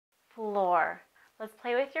floor. Let's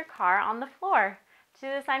play with your car on the floor. To do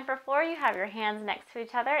the sign for floor, you have your hands next to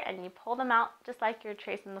each other and you pull them out just like you're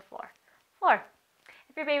tracing the floor. Floor.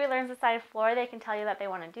 If your baby learns the sign floor, they can tell you that they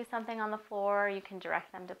want to do something on the floor. You can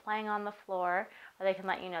direct them to playing on the floor, or they can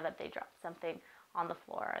let you know that they dropped something on the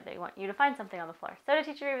floor, or they want you to find something on the floor. So to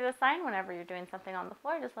teach your baby the sign, whenever you're doing something on the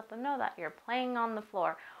floor, just let them know that you're playing on the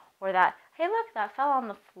floor, or that, hey look, that fell on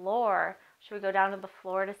the floor. Should we go down to the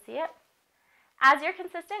floor to see it? As you're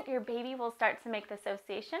consistent, your baby will start to make the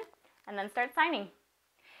association and then start signing.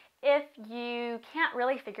 If you can't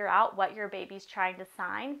really figure out what your baby's trying to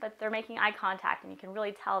sign, but they're making eye contact and you can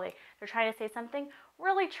really tell they're trying to say something,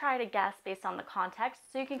 really try to guess based on the context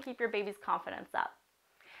so you can keep your baby's confidence up.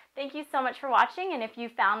 Thank you so much for watching, and if you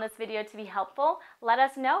found this video to be helpful, let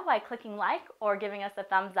us know by clicking like or giving us a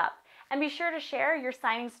thumbs up. And be sure to share your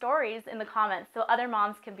signing stories in the comments so other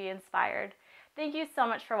moms can be inspired. Thank you so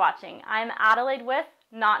much for watching. I'm Adelaide with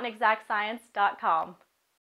NotAnExactScience.com.